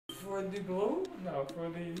for the glow? No, for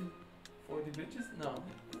the bitches? No.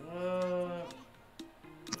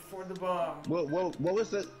 For the bomb. What was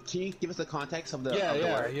the? Can you give us the context of the? Yeah, of the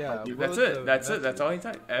yeah, word? yeah. Like, That's it. That's it. That's all he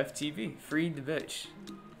typed. FTV. Free the bitch.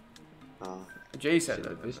 Jay said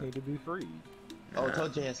that. Bitch need to be free. Oh, tell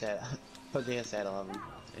Jay I said. Tell Jay I said I love him.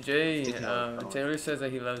 Jay, Taylor says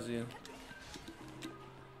that he loves you.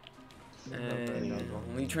 And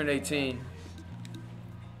when you turn 18,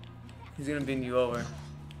 he's gonna bend you over.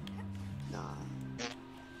 Nah.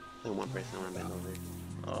 Only one person I want to bend over.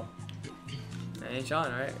 Oh. That ain't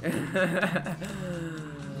Sean, right?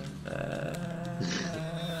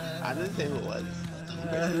 I didn't say who it was.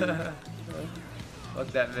 Fuck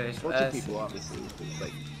that bitch. Well, two people, obviously. It's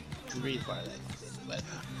like, Bree's part of that. But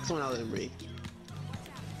someone other than Bree.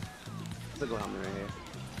 Still going on me right here.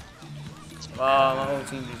 Wow, my whole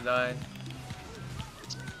team just died.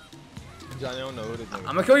 Johnny, I don't know who to do. I'm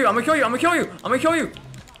gonna kill you, I'm gonna kill you, I'm gonna kill you, I'm gonna kill you!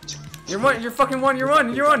 You're one, you're fucking one, you're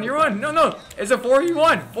one, you're one, you're one! No, no! It's a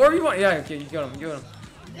 4v1! 4v1! Yeah, okay, you got him, you got him.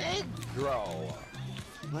 Bro.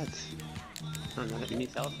 What? I don't know, you need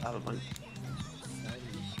health? I have a bunch.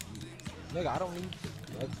 Nigga, I don't need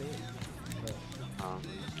vaccine.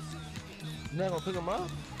 You not gonna pick him up?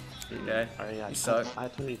 You're dead. Alright, yeah, You suck. I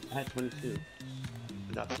had 22.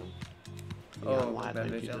 I got some. Oh, that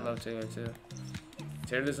bitch, I love Taylor too.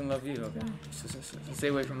 Taylor doesn't love you, okay? So stay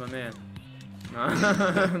away from my man. No,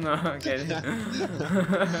 no, I'm kidding.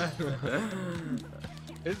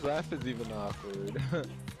 His laugh is even awkward.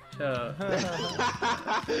 Shut up.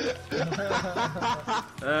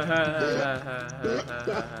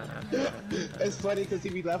 It's funny because he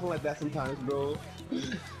be laughing like that sometimes, bro. And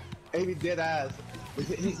he be dead ass.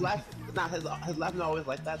 His laugh, his laugh is always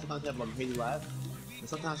like that. Sometimes he have like a crazy laugh. And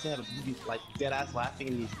sometimes he be like dead ass laughing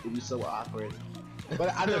and he'd be so awkward.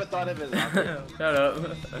 But I never thought of it as awkward. Shut up.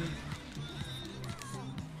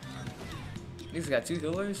 These got 2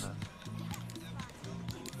 healers?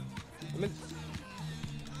 I mean,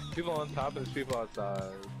 people on top and there's people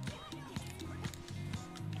outside.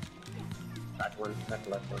 Back one, back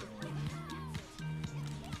left one.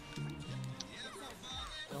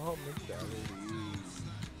 Oh, my God.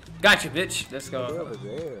 Gotcha, bitch. Let's They're go. over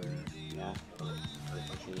there. Yeah.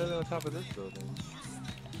 They're on top of this building.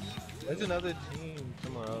 There's another team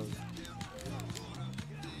somewhere else.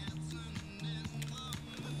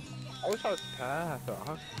 I wish I was past. I'm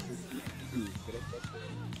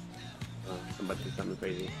about to do something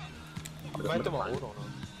crazy. I might throw my ult on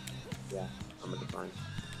him. Yeah, I'm about to find.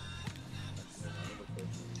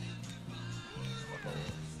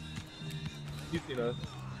 You seen us?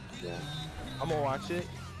 Yeah. I'm gonna watch it.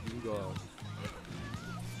 You go.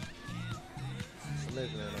 I'm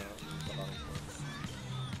making it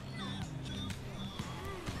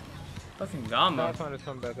Fucking Gamma. Pathfinder's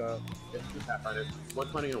coming back up. There's 2 Pathfinders. One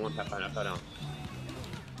Pathfinder and one Pathfinder. I fell down.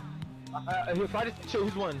 He fighting.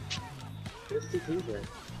 Who's one? There's 2 teams here.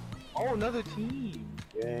 Oh, another team.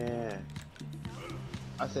 Yeah.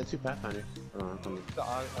 I said 2 Pathfinders. Hold on, come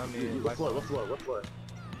I mean, what floor? What floor? What floor?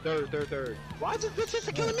 Third. Why is this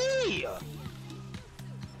bitch killing me?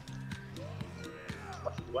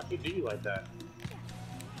 Why she do you like that?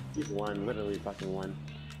 He's one, literally fucking one.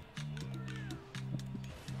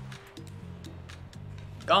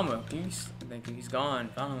 Gamma, he's, I think he's gone,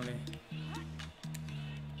 finally.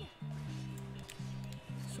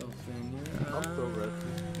 So I'm so rusty.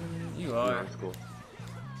 You are. That's cool.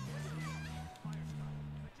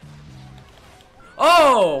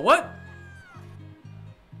 Oh, what?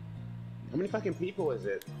 How many fucking people is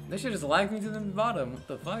it? They should just lag me to the bottom. What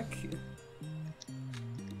the fuck?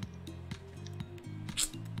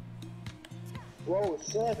 Whoa,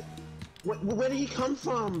 shit. Where did he come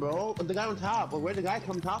from, bro? The guy on top. Where did the guy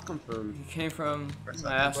come from? He came from my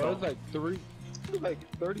Bro, asshole. it's like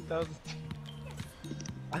 30,000.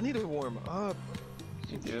 I need to warm up.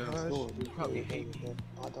 You do. Cool. You probably hate me.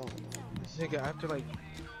 Oh, don't. Nigga, after like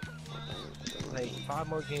 5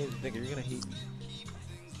 more games, nigga, you're gonna hate me.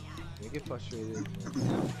 You get frustrated.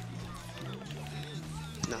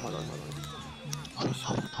 No, hold on.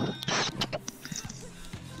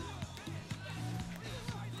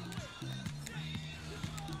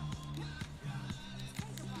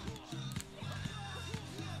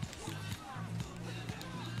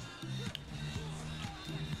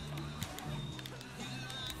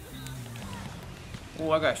 Oh,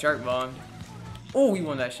 I got Shark Bomb. Oh, we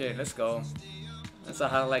won that shit. Let's go. That's a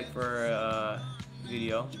highlight for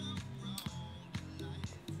video.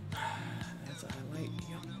 That's a highlight.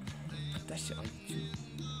 Yo. Put that shit on YouTube.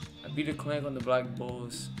 I beat a clank on the Black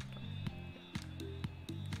Bulls.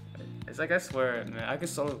 It's like, I swear, man, I can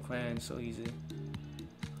solo clan so easy.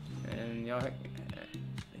 And y'all,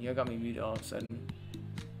 Y'all got me muted all of a sudden.